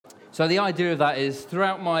So the idea of that is,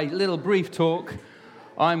 throughout my little brief talk,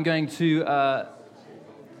 I'm going to,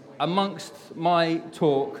 amongst my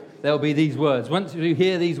talk, there'll be these words. Once you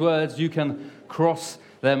hear these words, you can cross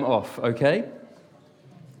them off, okay?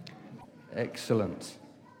 Excellent.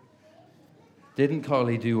 Didn't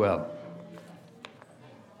Carly do well?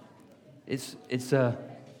 It's a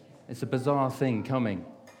bizarre thing coming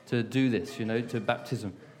to do this, to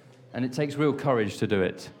baptism. And it takes real courage to do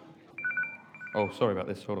it. Oh, sorry about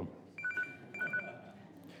this. Hold on.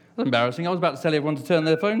 That's embarrassing. I was about to tell everyone to turn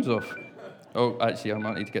their phones off. Oh, actually, I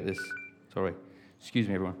might need to get this. Sorry. Excuse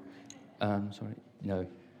me, everyone. Sorry. No.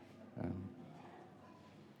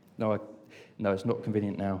 No, it's not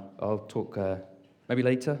convenient now. I'll talk maybe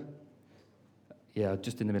later. Yeah,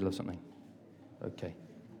 just in the middle of something. Okay.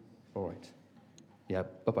 All right. Yeah,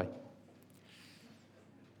 bye-bye.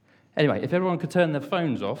 Anyway, if everyone could turn their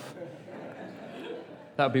phones off,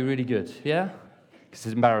 that would be really good, yeah? Because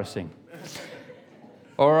it's embarrassing.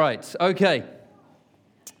 All right, okay.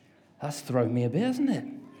 That's thrown me a bit, hasn't it?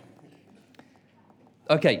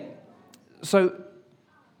 Okay, so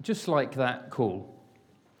just like that call,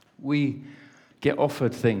 we get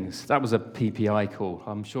offered things. That was a PPI call.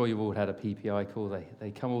 I'm sure you've all had a PPI call.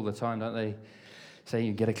 They come all the time, don't they? Say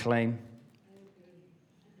you get a claim.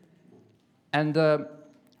 And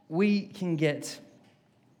we can get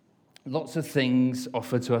lots of things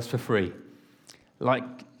offered to us for free, like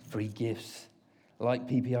free gifts, like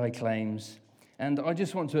PPI claims. And I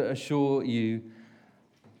just want to assure you,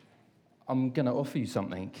 I'm going to offer you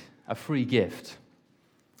something, a free gift.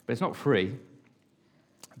 But it's not free,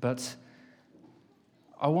 but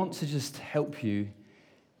I want to just help you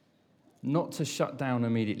not to shut down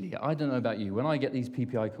immediately. I don't know about you. When I get these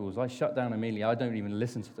PPI calls, I shut down immediately. I don't even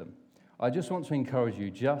listen to them. I just want to encourage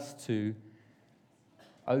you just to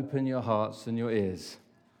open your hearts and your ears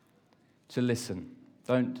to listen.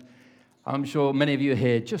 I'm sure many of you are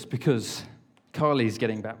here just because Carly's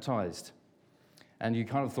getting baptized. And you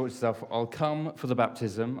kind of thought to yourself, I'll come for the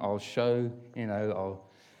baptism, I'll show, I'll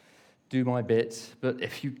do my bit. But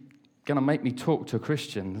if you're going to make me talk to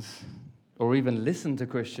Christians or even listen to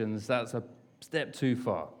Christians, that's a step too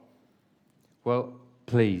far. Well,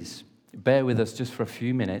 please, bear with us just for a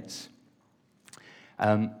few minutes.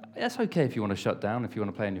 That's okay if you want to shut down, if you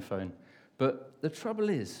want to play on your phone. But the trouble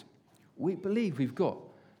is, we believe we've got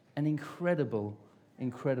an incredible,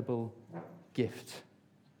 incredible gift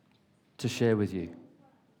to share with you.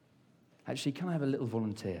 Actually, can I have a little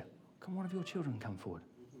volunteer? Can one of your children come forward?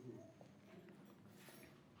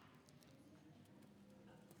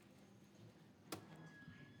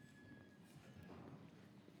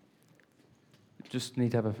 Just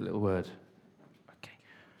need to have a little word. Okay,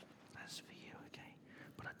 that's for you, okay?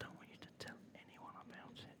 But I don't want you to tell anyone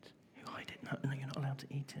about it. You hide it. No, you're not allowed to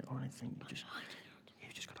eat it or anything. You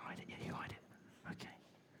just got to hide it. Yeah, you hide it. Okay.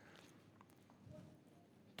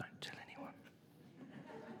 Don't tell anyone.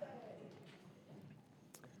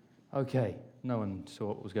 Okay, no one saw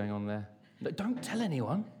what was going on there. No, don't tell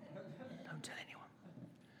anyone. Don't tell anyone.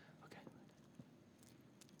 Okay.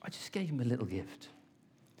 I just gave him a little gift.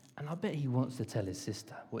 And I bet he wants to tell his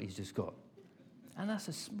sister what he's just got. And that's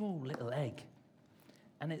a small little egg.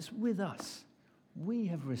 And it's with us. We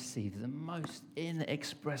have received the most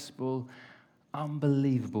inexpressible,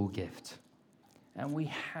 unbelievable gift. And we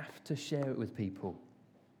have to share it with people.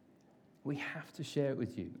 We have to share it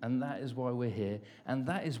with you. And that is why we're here. And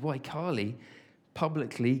that is why Carly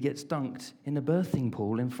publicly gets dunked in a birthing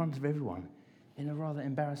pool in front of everyone in a rather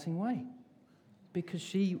embarrassing way. Because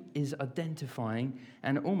she is identifying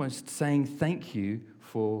and almost saying thank you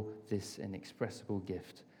for this inexpressible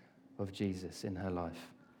gift of Jesus in her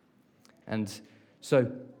life. And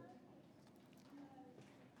so,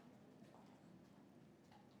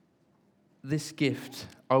 this gift,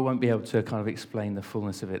 I won't be able to kind of explain the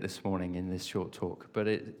fullness of it this morning in this short talk, but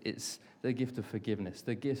it's the gift of forgiveness,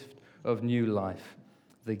 the gift of new life,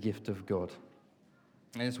 the gift of God.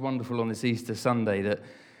 And it's wonderful on this Easter Sunday that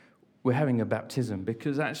we're having a baptism,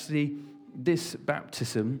 because actually this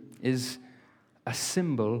baptism is a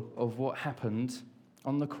symbol of what happened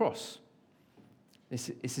on the cross. This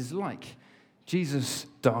is like Jesus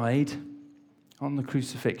died on the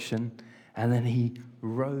crucifixion, and then he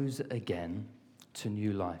rose again to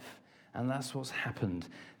new life. And that's what's happened.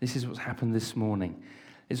 This is what's happened this morning.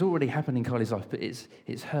 It's already happened in Carly's life, but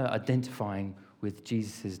it's her identifying with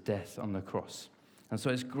Jesus' death on the cross. And so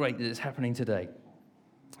it's great that it's happening today.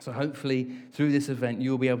 So hopefully, through this event,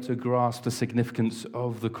 you'll be able to grasp the significance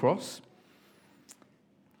of the cross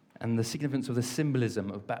and the significance of the symbolism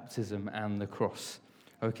of baptism and the cross.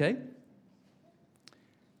 Okay?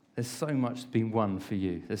 There's so much being won for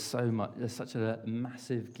you. There's such a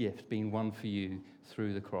massive gift being won for you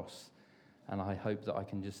through the cross. And I hope that I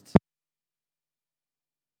can just...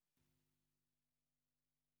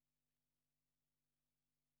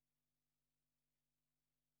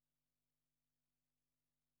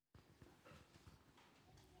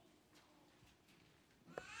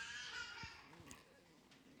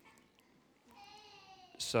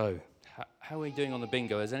 So, how are we doing on the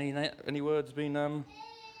bingo? Has any words been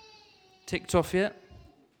ticked off yet?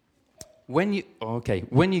 When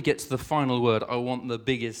you get to the final word, I want the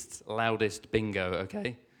biggest, loudest bingo,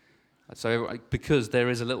 okay? So, because there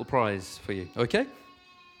is a little prize for you, okay?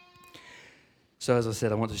 So, as I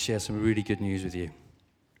said, I want to share some really good news with you.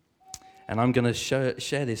 And I'm going to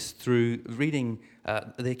share this through reading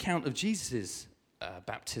the account of Jesus'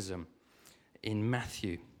 baptism in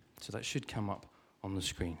Matthew. So that should come up on the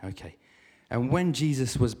screen. Okay. And when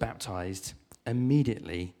Jesus was baptized,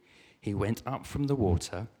 immediately he went up from the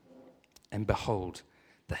water, and behold,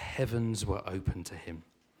 the heavens were opened to him.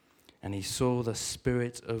 And he saw the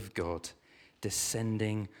Spirit of God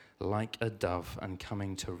descending like a dove and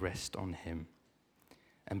coming to rest on him.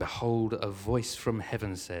 And behold, a voice from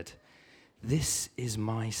heaven said, "This is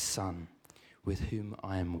my Son, with whom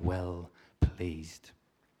I am well pleased."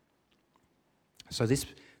 So this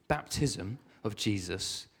baptism of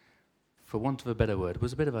Jesus, for want of a better word,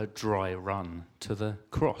 was a bit of a dry run to the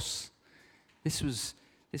cross. This was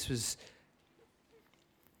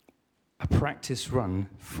a practice run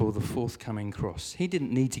for the forthcoming cross. He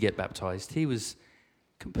didn't need to get baptized. He was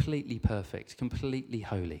completely perfect, completely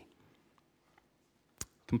holy,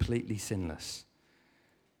 completely sinless.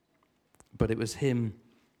 But it was him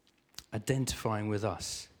identifying with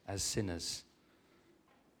us as sinners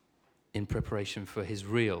in preparation for his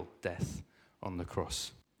real death on the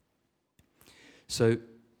cross. So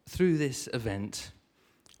through this event,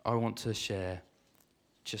 I want to share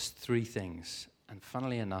just 3 things. And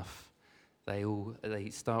funnily enough, they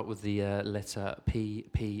start with the letter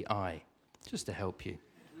PPI, just to help you.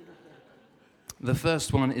 The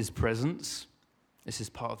first one is presence. This is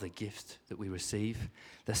part of the gift that we receive.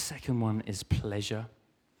 The second one is pleasure.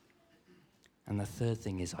 And the third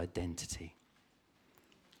thing is identity.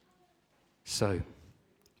 So,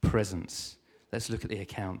 presence. Let's look at the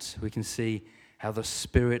account. We can see how the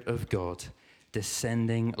Spirit of God,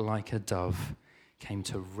 descending like a dove, came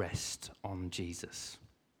to rest on Jesus.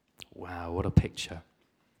 Wow, what a picture.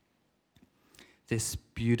 This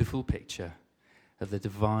beautiful picture of the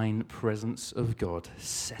divine presence of God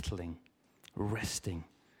settling, resting,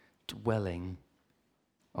 dwelling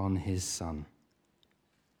on his Son.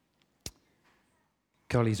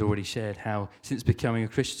 Carly's already shared how since becoming a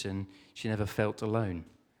Christian, she never felt alone.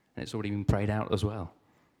 And it's already been prayed out as well.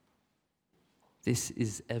 This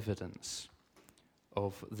is evidence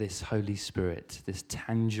of this Holy Spirit, this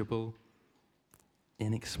tangible,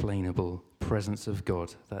 inexplainable presence of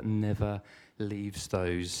God that never leaves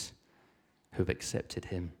those who have accepted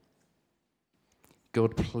him.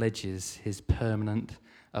 God pledges his permanent,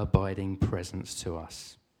 abiding presence to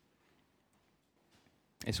us.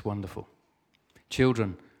 It's wonderful.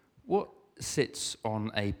 Children, what sits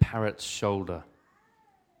on a parrot's shoulder?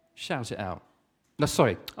 Shout it out. No,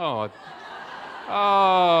 sorry.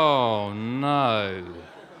 Oh no.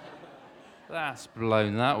 That's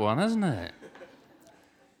blown that one, hasn't it?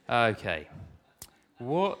 Okay.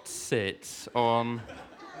 What sits on...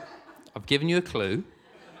 I've given you a clue.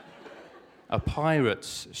 A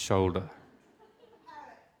pirate's shoulder.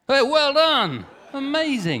 Hey, well done!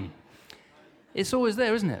 Amazing. It's always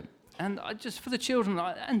there, isn't it? And just for the children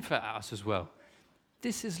and for us as well,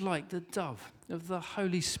 this is like the dove of the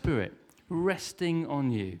Holy Spirit resting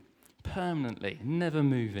on you permanently, never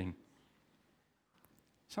moving.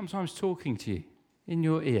 Sometimes talking to you in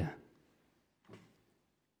your ear.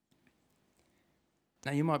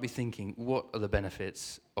 Now you might be thinking, what are the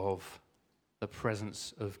benefits of the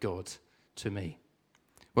presence of God to me?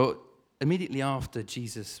 Well, immediately after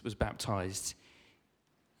Jesus was baptized,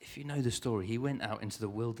 if you know the story, he went out into the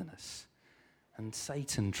wilderness and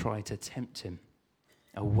Satan tried to tempt him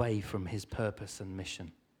away from his purpose and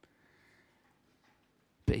mission.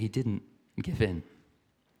 But he didn't give in.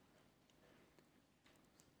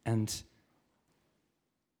 And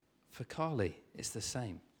for Carly, it's the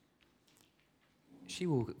same. She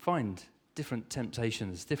will find different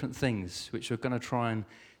temptations, different things which are going to try and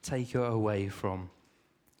take her away from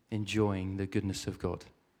enjoying the goodness of God.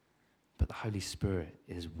 But the Holy Spirit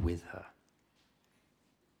is with her.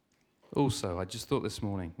 Also, I just thought this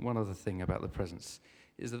morning, one other thing about the presence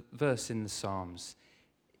is the verse in the Psalms,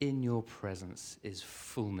 "In your presence is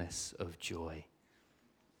fullness of joy."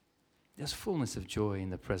 There's fullness of joy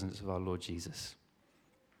in the presence of our Lord Jesus.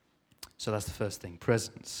 So that's the first thing,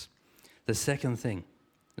 presence. The second thing,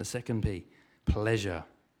 the second P, pleasure.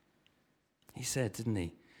 He said, didn't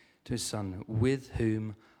he, to his son, with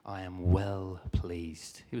whom I am well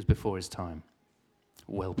pleased. He was before his time.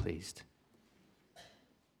 Well pleased.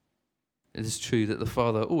 It is true that the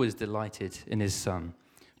Father always delighted in his Son,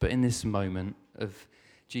 but in this moment of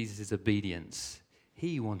Jesus' obedience,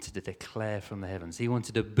 he wanted to declare from the heavens. He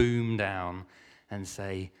wanted to boom down and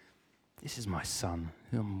say, this is my Son,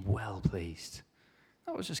 whom I'm well pleased.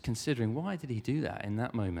 I was just considering, why did he do that in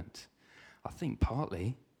that moment? I think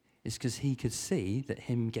partly it's because he could see that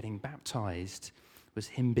him getting baptized was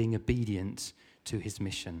him being obedient to his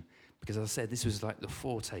mission. Because as I said, this was like the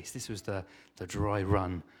foretaste. This was the dry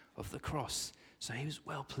run of the cross. So he was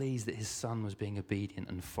well pleased that his son was being obedient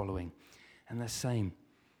and following. And the same,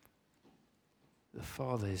 the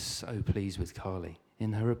Father is so pleased with Carly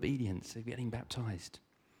in her obedience of getting baptized.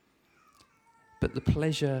 But the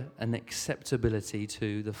pleasure and acceptability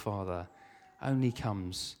to the Father only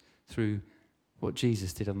comes through what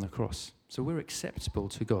Jesus did on the cross. So we're acceptable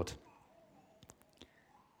to God.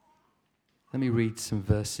 Let me read some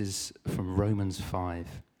verses from Romans 5.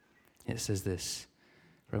 It says this,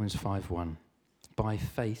 Romans 5:1. By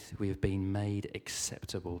faith we have been made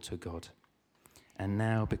acceptable to God. And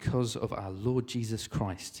now, because of our Lord Jesus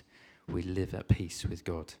Christ, we live at peace with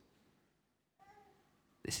God.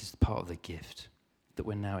 This is part of the gift, that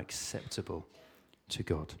we're now acceptable to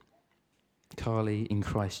God. Carly, in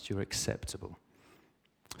Christ you're acceptable,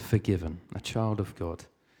 forgiven, a child of God,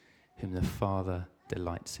 whom the Father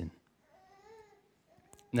delights in.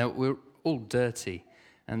 Now, we're all dirty,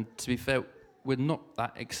 and to be fair, we're not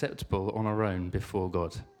that acceptable on our own before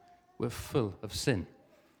God. We're full of sin.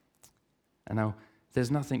 And now, there's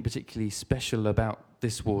nothing particularly special about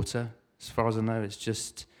this water. As far as I know, it's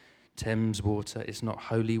just Thames water. It's not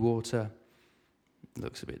holy water. It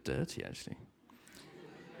looks a bit dirty, actually.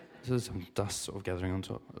 There's some dust sort of gathering on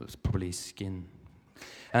top. It's probably skin.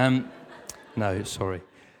 No, sorry.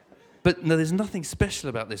 But no, there's nothing special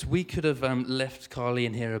about this. We could have left Carly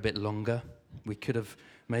in here a bit longer. We could have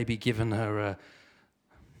maybe given her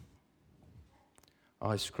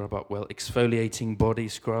eye scrub up, exfoliating body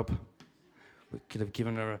scrub. We could have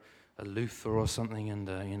given her a loofah or something and,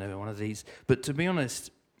 one of these. But to be honest,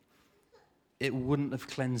 it wouldn't have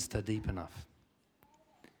cleansed her deep enough.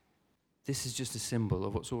 This is just a symbol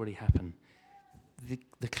of what's already happened.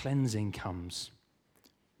 The cleansing comes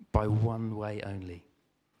by one way only,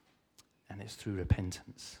 and it's through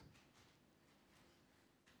repentance.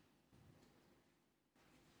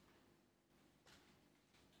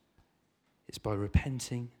 It's by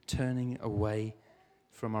repenting, turning away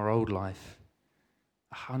from our old life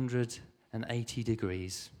 180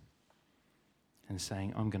 degrees and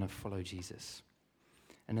saying, I'm going to follow Jesus.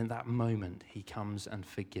 And in that moment, he comes and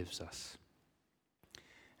forgives us.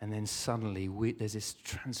 And then suddenly, there's this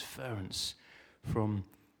transference from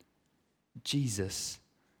Jesus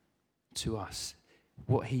to us.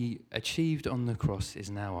 What he achieved on the cross is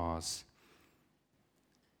now ours.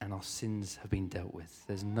 And our sins have been dealt with.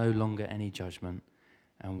 There's no longer any judgment.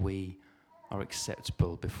 And we are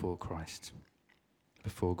acceptable before Christ,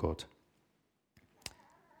 before God.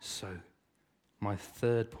 So, my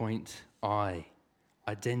third point,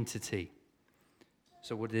 identity.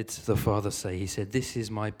 So what did the Father say? He said, this is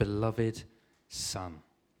my beloved Son.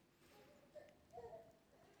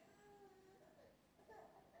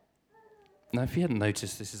 Now, if you hadn't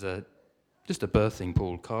noticed, this is just a birthing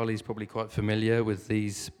pool. Carly's probably quite familiar with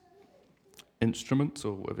these instruments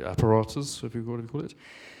or apparatus, if you want to call it.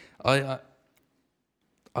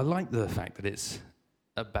 I like the fact that it's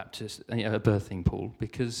a birthing pool,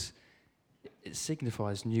 because it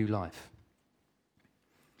signifies new life.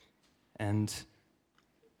 And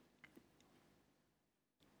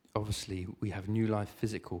obviously, we have new life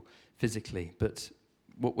physically, but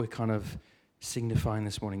what we're kind of signifying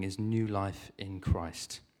this morning is new life in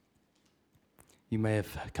Christ. You may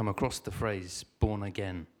have come across the phrase, born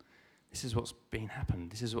again. This is what's been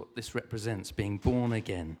happened. This is what this represents, being born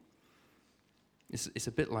again. It's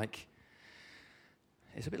a bit like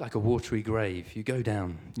a watery grave. You go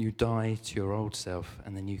down, you die to your old self,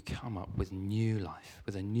 and then you come up with new life,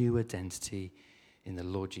 with a new identity in the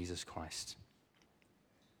Lord Jesus Christ.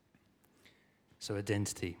 So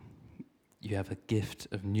identity, you have a gift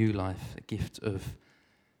of new life, a gift of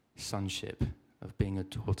sonship, of being a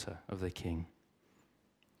daughter of the King.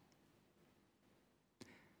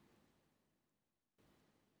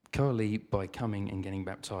 Carly, by coming and getting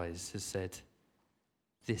baptized, has said,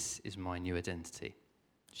 this is my new identity.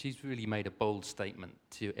 She's really made a bold statement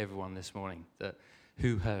to everyone this morning that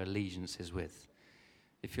who her allegiance is with.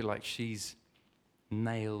 If you like, she's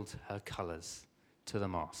nailed her colours to the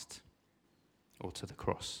mast or to the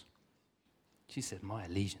cross. She said, my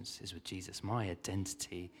allegiance is with Jesus. My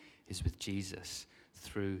identity is with Jesus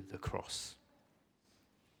through the cross.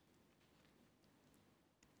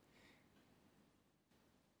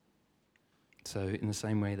 So in the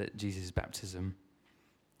same way that Jesus' baptism,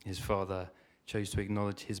 his Father chose to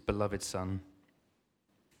acknowledge his beloved Son,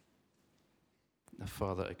 the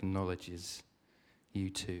Father acknowledges you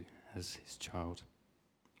too as his child.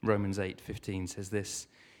 Romans 8:15 says this,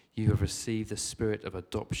 you have received the spirit of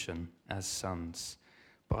adoption as sons,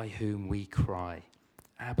 by whom we cry,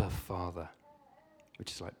 Abba, Father,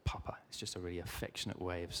 which is like Papa. It's just a really affectionate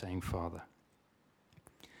way of saying Father.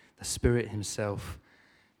 The Spirit himself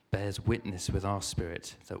bears witness with our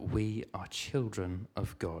spirit that we are children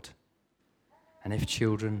of God. And if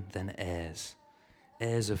children, then heirs,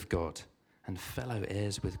 heirs of God, and fellow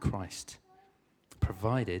heirs with Christ,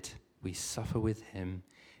 provided we suffer with him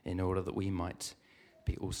in order that we might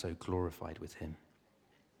be also glorified with him.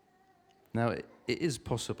 Now, it is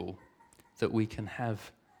possible that we can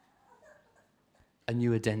have a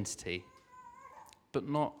new identity, but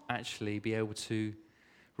not actually be able to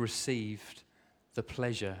receive the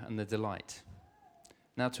pleasure and the delight.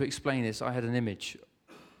 Now, to explain this, I had an image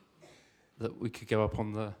that we could go up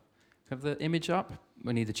on the... Have the image up?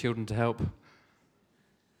 We need the children to help.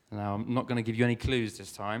 Now, I'm not going to give you any clues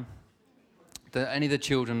this time. Do any of the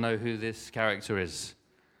children know who this character is?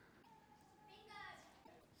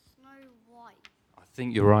 Snow White. I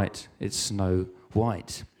think you're right. It's Snow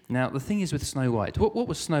White. Now, the thing is with Snow White, what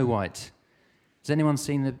was Snow White? Has anyone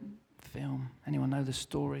seen the film? Anyone know the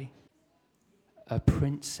story? A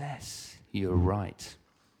princess. You're right.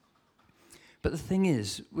 But the thing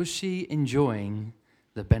is, was she enjoying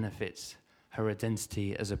the benefits, her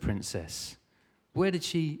identity as a princess? Where did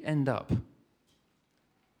she end up?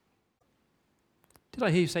 Did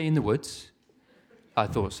I hear you say in the woods? I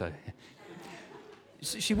thought so.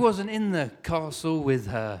 She wasn't in the castle with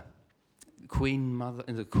her queen mother,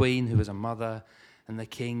 the queen who was a mother, and the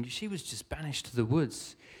king. She was just banished to the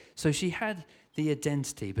woods. So she had the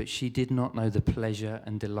identity, but she did not know the pleasure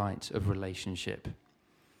and delight of relationship.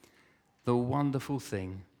 The wonderful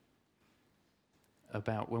thing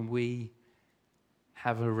about when we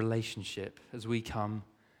have a relationship, as we come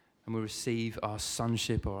and we receive our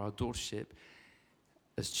sonship or our daughtership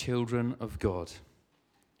as children of God,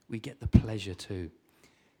 we get the pleasure too.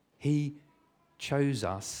 He chose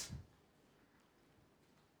us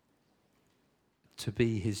to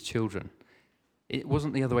be his children. It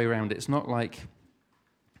wasn't the other way around. It's not like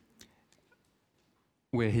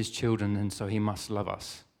we're his children and so he must love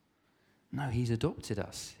us. No, he's adopted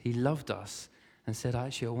us. He loved us and said,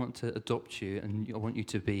 actually, I want to adopt you and I want you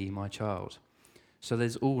to be my child. So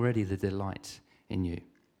there's already the delight in you.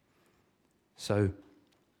 So,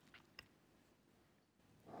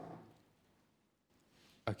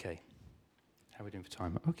 okay. How are we doing for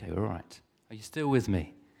time? Okay, all right. Are you still with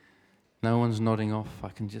me? No one's nodding off. I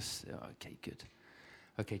can just, okay, good.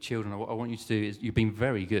 Okay, children, what I want you to do is, you've been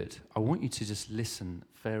very good. I want you to just listen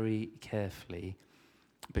very carefully,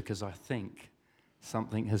 because I think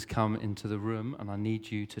something has come into the room and I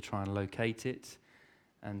need you to try and locate it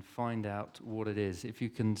and find out what it is. If you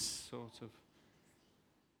can sort of...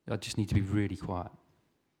 I just need to be really quiet.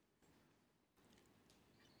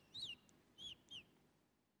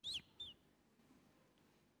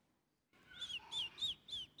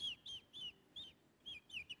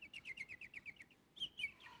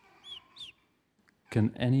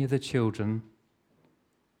 Can any of the children...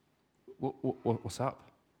 What's up?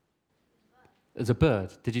 There's a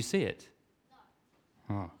bird. Did you see it?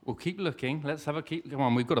 No. Oh. Well, keep looking. Let's have a keep. Come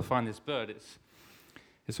on, we've got to find this bird.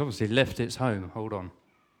 It's obviously left its home. Hold on.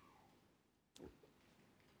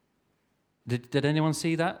 Did anyone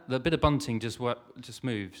see that? The bit of bunting just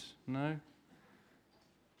moves. No?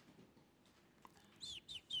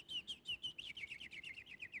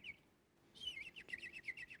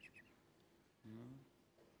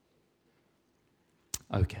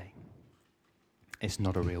 Okay. It's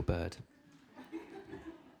not a real bird.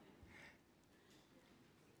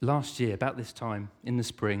 Last year, about this time, in the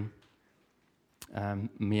spring,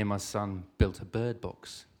 me and my son built a bird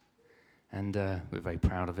box. And we're very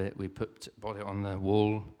proud of it. We put it on the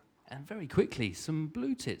wall. And very quickly, some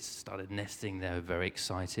blue tits started nesting there, very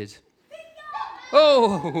excited.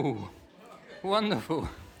 Oh, wonderful.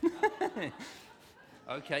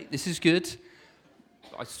 Okay, this is good.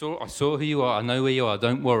 I saw who you are. I know where you are.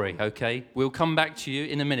 Don't worry, okay? We'll come back to you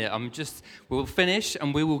in a minute. We'll finish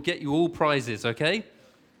and we will get you all prizes, okay?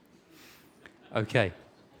 Okay.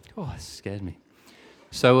 Oh, that scared me.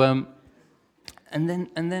 So, and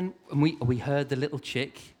then we heard the little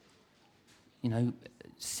chick,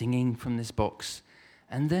 singing from this box.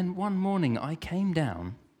 And then one morning I came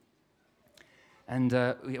down and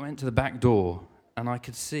we went to the back door and I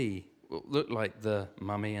could see what looked like the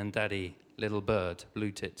mummy and daddy little bird,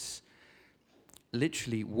 Blue Tits,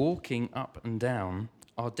 literally walking up and down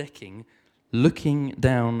our decking, looking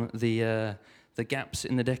down the gaps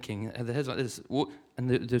in the decking, and the heads like this, and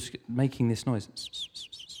they're just making this noise.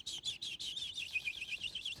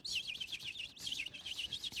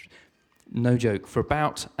 No joke, for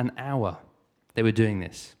about an hour they were doing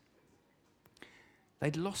this.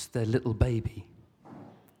 They'd lost their little baby,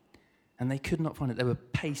 and they could not find it. They were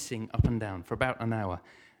pacing up and down for about an hour.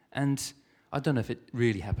 And I don't know if it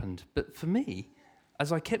really happened, but for me,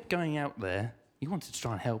 as I kept going out there, you wanted to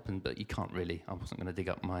try and help, but you can't really. I wasn't going to dig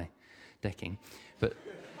up my decking, but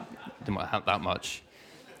didn't want to help that much.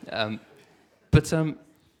 But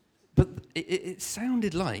it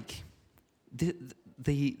sounded like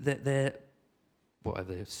their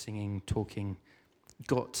whatever they're singing, talking,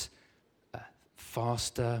 got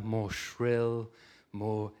faster, more shrill,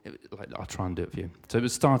 more. I'll try and do it for you. So it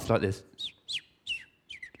started like this,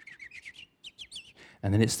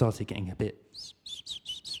 and then it started getting a bit.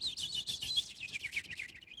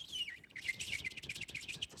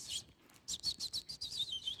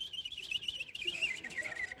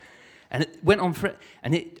 And it went on for,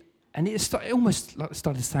 and it almost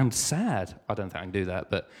started to sound sad. I don't think I can do that,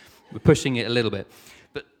 but we're pushing it a little bit.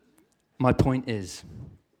 But my point is,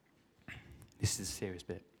 this is a serious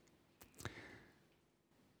bit.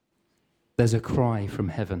 There's a cry from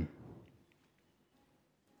heaven.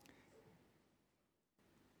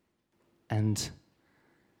 And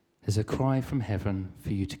there's a cry from heaven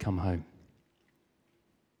for you to come home.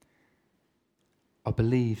 I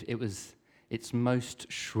believe it's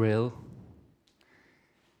most shrill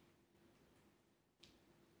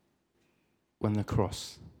when the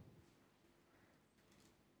cross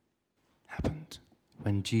happened,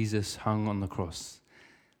 when Jesus hung on the cross.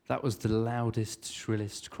 That was the loudest,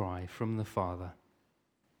 shrillest cry from the Father,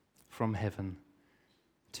 from heaven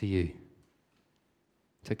to you,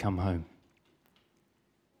 to come home.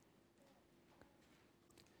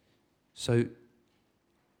 So,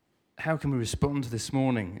 how can we respond to this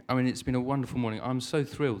morning? I mean, it's been a wonderful morning. I'm so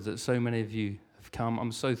thrilled that so many of you have come.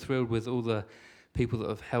 I'm so thrilled with all the people that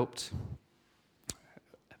have helped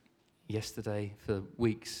yesterday for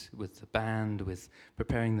weeks with the band, with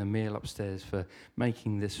preparing the meal upstairs, for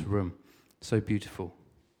making this room so beautiful.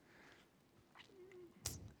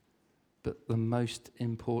 But the most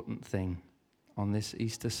important thing on this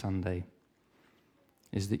Easter Sunday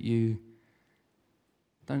is that you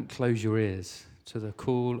don't close your ears to the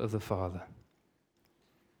call of the Father.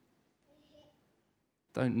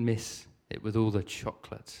 Don't miss it with all the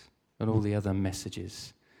chocolate and all the other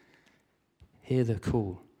messages. Hear the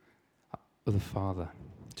call of the Father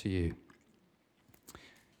to you.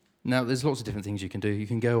 Now, there's lots of different things you can do. You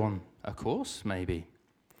can go on a course, maybe.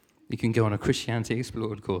 You can go on a Christianity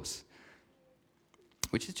Explored course,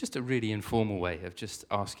 which is just a really informal way of just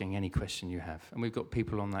asking any question you have. And we've got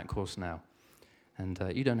people on that course now. And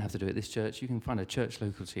you don't have to do it at this church. You can find a church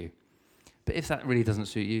local to you. But if that really doesn't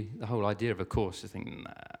suit you, the whole idea of a course, you think,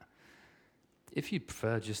 nah. If you'd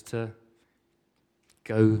prefer just to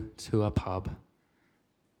go to a pub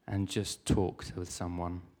and just talk with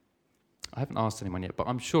someone, I haven't asked anyone yet, but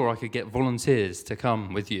I'm sure I could get volunteers to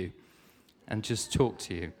come with you and just talk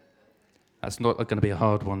to you. That's not going to be a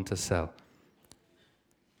hard one to sell.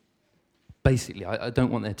 Basically, I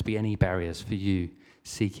don't want there to be any barriers for you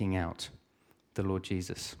seeking out the Lord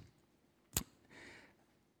Jesus.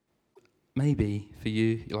 Maybe for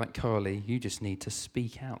you, like Carly, you just need to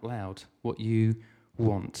speak out loud what you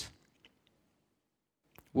want.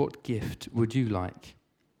 What gift would you like?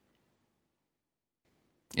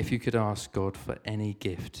 If you could ask God for any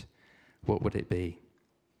gift, what would it be?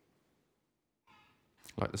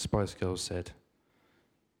 Like the Spice Girls said,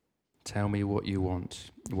 tell me what you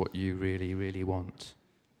want, what you really, really want.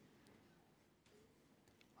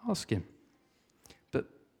 Ask him. But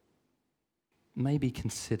maybe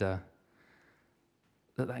consider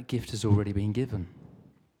that gift has already been given.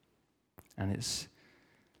 And there's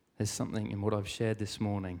something in what I've shared this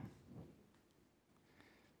morning,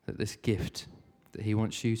 that this gift that he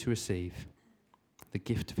wants you to receive, the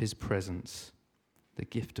gift of his presence, the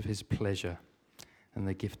gift of his pleasure, and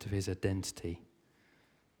the gift of his identity,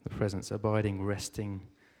 the presence, abiding, resting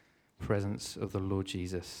presence of the Lord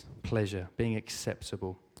Jesus, pleasure, being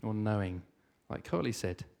acceptable, or knowing, like Carly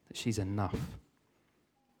said, that she's enough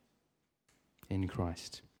in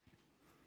Christ.